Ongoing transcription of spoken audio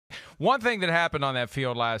One thing that happened on that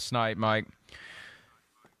field last night, Mike,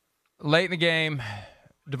 late in the game,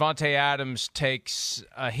 Davante Adams takes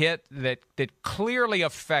a hit that clearly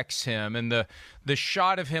affects him, and the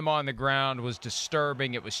shot of him on the ground was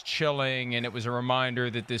disturbing, it was chilling, and it was a reminder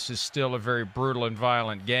that this is still a very brutal and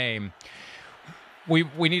violent game.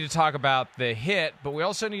 We need to talk about the hit, but we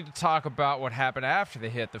also need to talk about what happened after the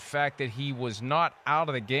hit, the fact that he was not out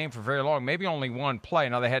of the game for very long, maybe only one play.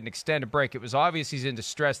 Now, they had an extended break. It was obvious he's in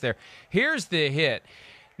distress there. Here's the hit.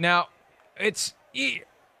 Now,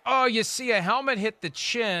 you see a helmet hit the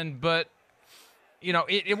chin, but,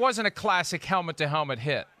 it wasn't a classic helmet-to-helmet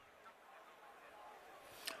hit.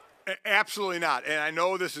 Absolutely not. And I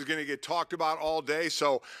know this is going to get talked about all day,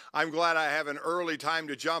 so I'm glad I have an early time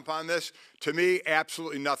to jump on this. To me,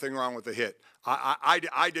 absolutely nothing wrong with the hit.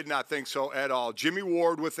 I did not think so at all. Jimmy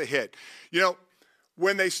Ward with the hit.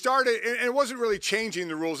 When they started, and it wasn't really changing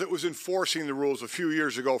the rules, it was enforcing the rules a few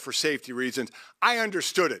years ago for safety reasons. I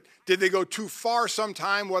understood it. Did they go too far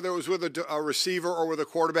sometime, whether it was with a receiver or with a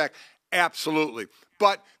quarterback? Absolutely.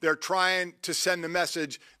 But they're trying to send the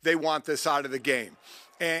message they want this out of the game.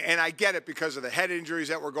 And I get it because of the head injuries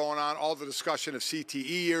that were going on, all the discussion of CTE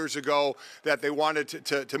years ago, that they wanted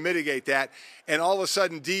to mitigate that. And all of a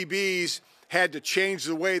sudden, DBs had to change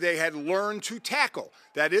the way they had learned to tackle.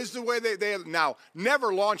 That is the way they now,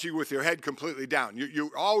 never launching with your head completely down.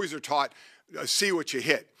 You always are taught, see what you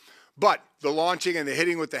hit. But the launching and the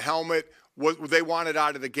hitting with the helmet, they wanted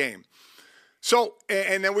out of the game. So,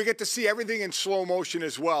 and then we get to see everything in slow motion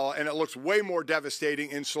as well, and it looks way more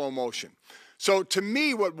devastating in slow motion. So to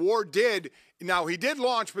me, what Ward did, now he did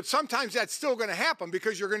launch, but sometimes that's still going to happen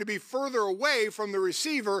because you're going to be further away from the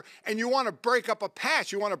receiver and you want to break up a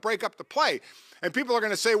pass. You want to break up the play. And people are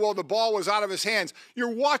going to say, well, the ball was out of his hands.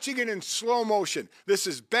 You're watching it in slow motion. This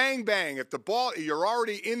is bang, bang. If the ball, you're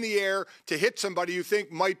already in the air to hit somebody you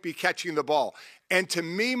think might be catching the ball. And to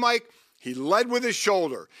me, Mike, he led with his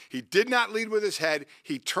shoulder. He did not lead with his head.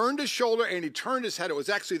 He turned his shoulder and he turned his head. It was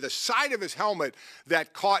actually the side of his helmet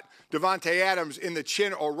that caught Davante Adams in the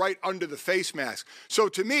chin or right under the face mask. So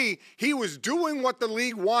to me, he was doing what the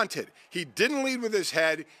league wanted. He didn't lead with his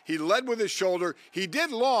head. He led with his shoulder. He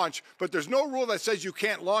did launch, but there's no rule that says you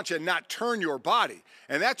can't launch and not turn your body.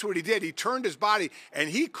 And that's what he did. He turned his body, and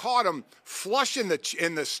he caught him flush in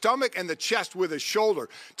the stomach and the chest with his shoulder.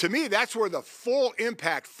 To me, that's where the full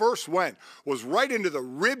impact first went, was right into the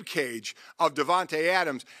rib cage of Davante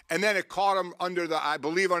Adams, and then it caught him under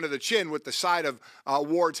the chin with the side of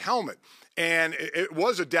Ward's helmet. And it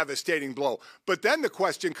was a devastating blow. But then the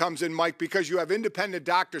question comes in, Mike, because you have independent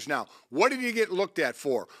doctors now. What did he get looked at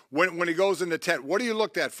for? When he goes in the tent, what are you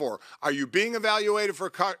looked at for? Are you being evaluated for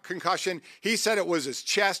concussion? He said it was his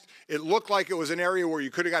chest. It looked like it was an area where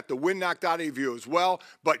you could have got the wind knocked out of you as well.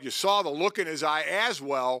 But you saw the look in his eye as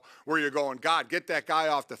well, where you're going, God, get that guy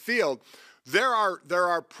off the field. There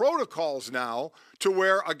are protocols now to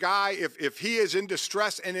where a guy, if he is in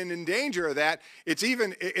distress and in danger of that,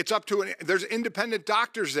 it's up to there's independent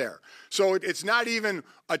doctors there. So it's not even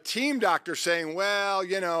a team doctor saying, well,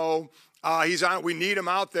 he's on. We need him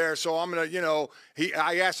out there, so I'm gonna.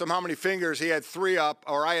 I asked him how many fingers he had, 3 up,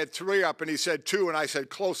 or I had 3 up, and he said 2, and I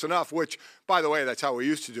said close enough. Which, by the way, that's how we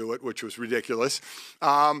used to do it, which was ridiculous.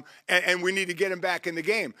 And we need to get him back in the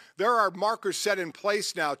game. There are markers set in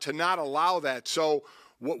place now to not allow that. So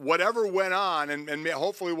whatever went on, and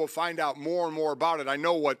hopefully we'll find out more and more about it. I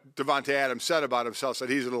know what Davante Adams said about himself,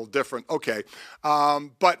 said he's a little different. Okay.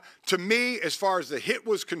 But to me, as far as the hit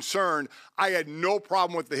was concerned, I had no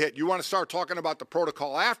problem with the hit. You want to start talking about the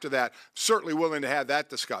protocol after that, certainly willing to have that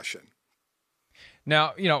discussion.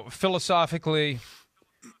 Now, philosophically,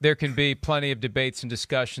 there can be plenty of debates and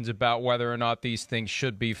discussions about whether or not these things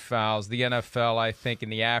should be fouls. The NFL, I think,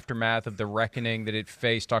 in the aftermath of the reckoning that it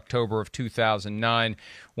faced October of 2009,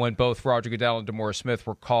 when both Roger Goodell and DeMaurice Smith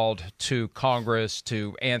were called to Congress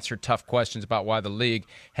to answer tough questions about why the league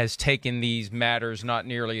has taken these matters not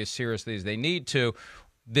nearly as seriously as they need to,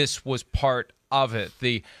 this was part of it.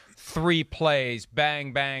 The 3 plays,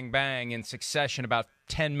 bang, bang, bang, in succession, about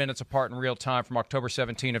 10 minutes apart in real time from October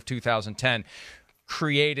 17 of 2010,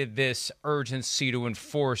 created this urgency to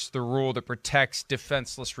enforce the rule that protects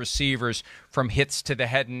defenseless receivers from hits to the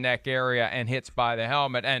head and neck area and hits by the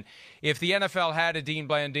helmet. And if the NFL had a Dean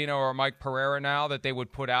Blandino or Mike Pereira now that they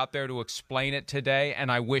would put out there to explain it today, and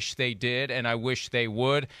I wish they did, and I wish they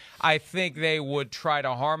would, I think they would try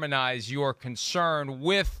to harmonize your concern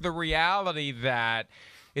with the reality that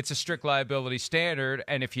it's a strict liability standard,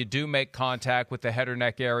 and if you do make contact with the head or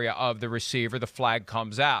neck area of the receiver, the flag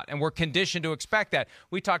comes out. And we're conditioned to expect that.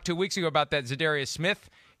 We talked 2 weeks ago about that Zadarius Smith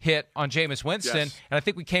hit on Jameis Winston, yes. And I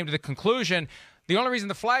think we came to the conclusion The only reason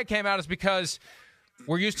the flag came out is because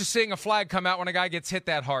we're used to seeing a flag come out when a guy gets hit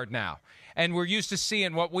that hard now. And we're used to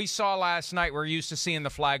seeing what we saw last night. We're used to seeing the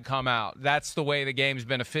flag come out. That's the way the game's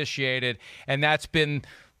been officiated, and that's been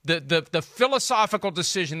the philosophical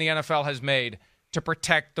decision the NFL has made to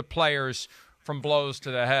protect the players from blows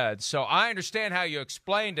to the head. So I understand how you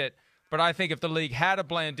explained it, but I think if the league had a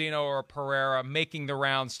Blandino or a Pereira making the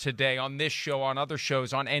rounds today on this show, on other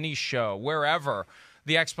shows, on any show, wherever,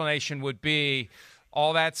 the explanation would be,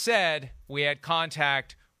 all that said, we had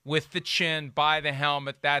contact with the chin, by the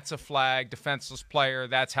helmet, that's a flag, defenseless player,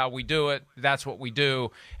 that's how we do it, that's what we do.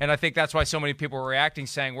 And I think that's why so many people were reacting,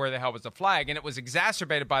 saying, where the hell was the flag? And it was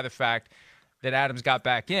exacerbated by the fact that Adams got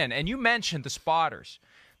back in. And you mentioned the spotters.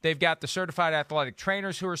 They've got the certified athletic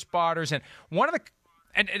trainers who are spotters. And one of the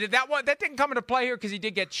that didn't come into play here because he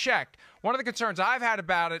did get checked. One of the concerns I've had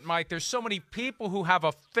about it, Mike, there's so many people who have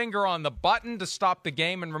a finger on the button to stop the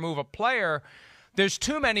game and remove a player. There's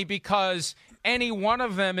too many because any one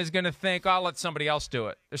of them is going to think, I'll let somebody else do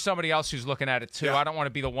it. There's somebody else who's looking at it too. Yeah. I don't want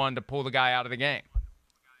to be the one to pull the guy out of the game.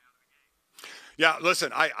 Yeah,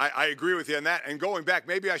 listen, I agree with you on that. And going back,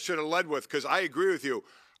 maybe I should have led with, because I agree with you,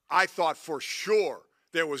 I thought for sure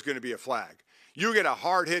there was going to be a flag. You get a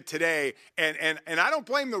hard hit today, and I don't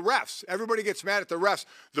blame the refs. Everybody gets mad at the refs.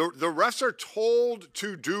 The refs are told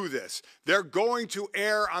to do this. They're going to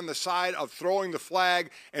err on the side of throwing the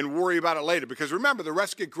flag and worry about it later. Because remember, the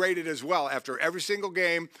refs get graded as well. After every single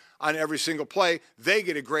game, on every single play, they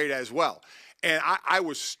get a grade as well. And I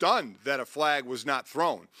was stunned that a flag was not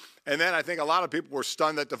thrown. And then I think a lot of people were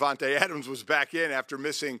stunned that Davante Adams was back in after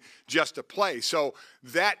missing just a play. So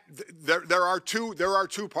that there are two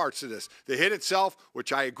parts to this. The hit itself,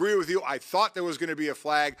 which I agree with you, I thought there was going to be a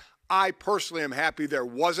flag. I personally am happy there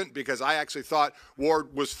wasn't, because I actually thought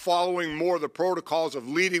Ward was following more the protocols of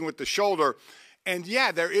leading with the shoulder. And,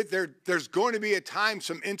 yeah, there's going to be at times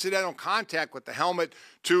some incidental contact with the helmet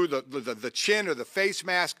to the chin or the face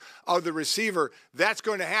mask of the receiver. That's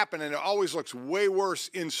going to happen, and it always looks way worse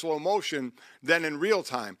in slow motion than in real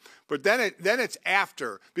time. But then it's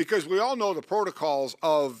after, because we all know the protocols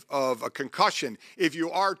of a concussion. If you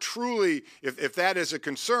are truly, if that is a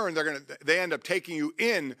concern, they end up taking you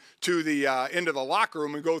into the locker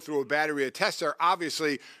room and go through a battery of tests there.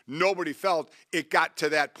 Obviously, nobody felt it got to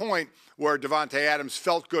that point where Davante Adams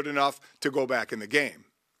felt good enough to go back in the game.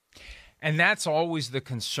 And that's always the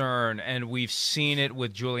concern, and we've seen it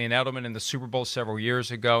with Julian Edelman in the Super Bowl several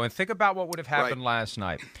years ago. And think about what would have happened last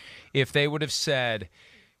night if they would have said,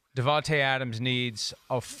 Davante Adams needs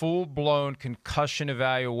a full-blown concussion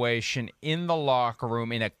evaluation in the locker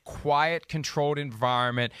room in a quiet, controlled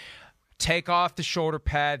environment. Take off the shoulder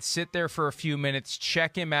pad, sit there for a few minutes,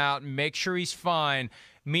 check him out, make sure he's fine.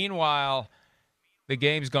 Meanwhile, the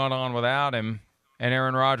game's gone on without him, and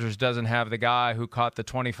Aaron Rodgers doesn't have the guy who caught the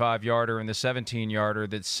 25-yarder and the 17-yarder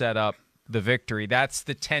that set up the victory. That's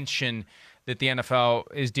the tension that the NFL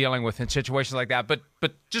is dealing with in situations like that. But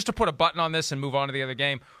just to put a button on this and move on to the other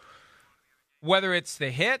game, whether it's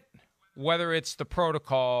the hit, whether it's the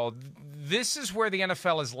protocol, this is where the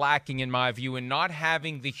NFL is lacking, in my view, in not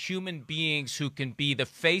having the human beings who can be the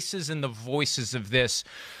faces and the voices of this.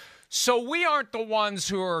 So we aren't the ones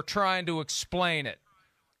who are trying to explain it.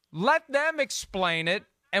 Let them explain it,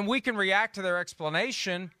 and we can react to their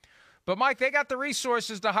explanation. But, Mike, they got the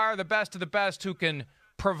resources to hire the best of the best who can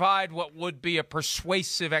provide what would be a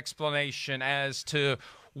persuasive explanation as to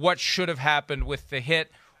what should have happened with the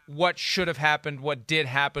hit, what should have happened, what did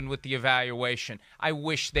happen with the evaluation. I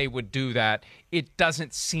wish they would do that. It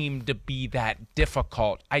doesn't seem to be that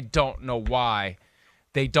difficult. I don't know why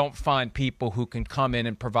they don't find people who can come in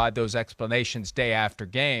and provide those explanations day after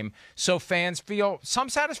game, so fans feel some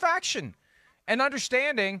satisfaction and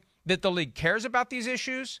understanding that the league cares about these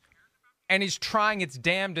issues and is trying its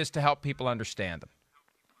damnedest to help people understand them.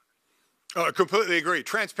 I completely agree.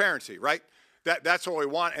 Transparency, right? That's what we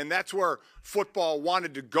want, and that's where football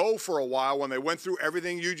wanted to go for a while when they went through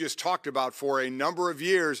everything you just talked about for a number of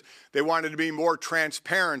years. They wanted to be more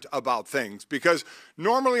transparent about things, because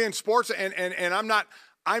normally in sports, and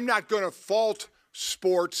I'm not going to fault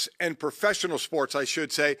sports and professional sports, I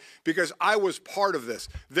should say, because I was part of this.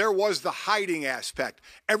 There was the hiding aspect.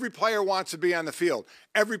 Every player wants to be on the field.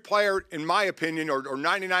 Every player, in my opinion, or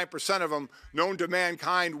 99% of them known to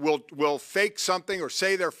mankind, will fake something or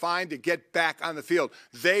say they're fine to get back on the field.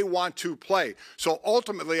 They want to play. So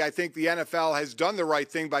ultimately, I think the NFL has done the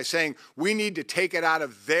right thing by saying we need to take it out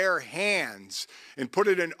of their hands and put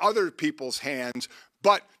it in other people's hands.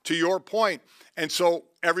 But to your point, And so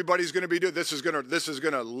everybody's going to be doing this is going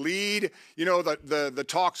to lead, the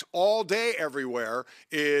talks all day everywhere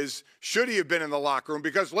is should he have been in the locker room?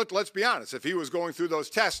 Because let's be honest, if he was going through those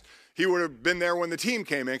tests, he would have been there when the team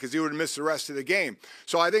came in because he would have missed the rest of the game.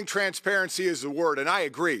 So I think transparency is the word, and I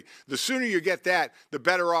agree. The sooner you get that, the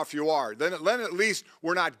better off you are. Then at least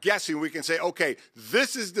we're not guessing. We can say, okay,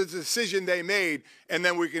 this is the decision they made, and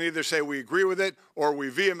then we can either say we agree with it or we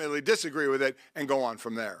vehemently disagree with it and go on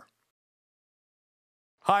from there.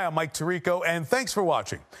 Hi, I'm Mike Tirico, and thanks for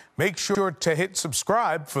watching. Make sure to hit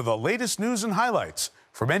subscribe for the latest news and highlights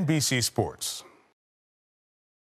from NBC Sports.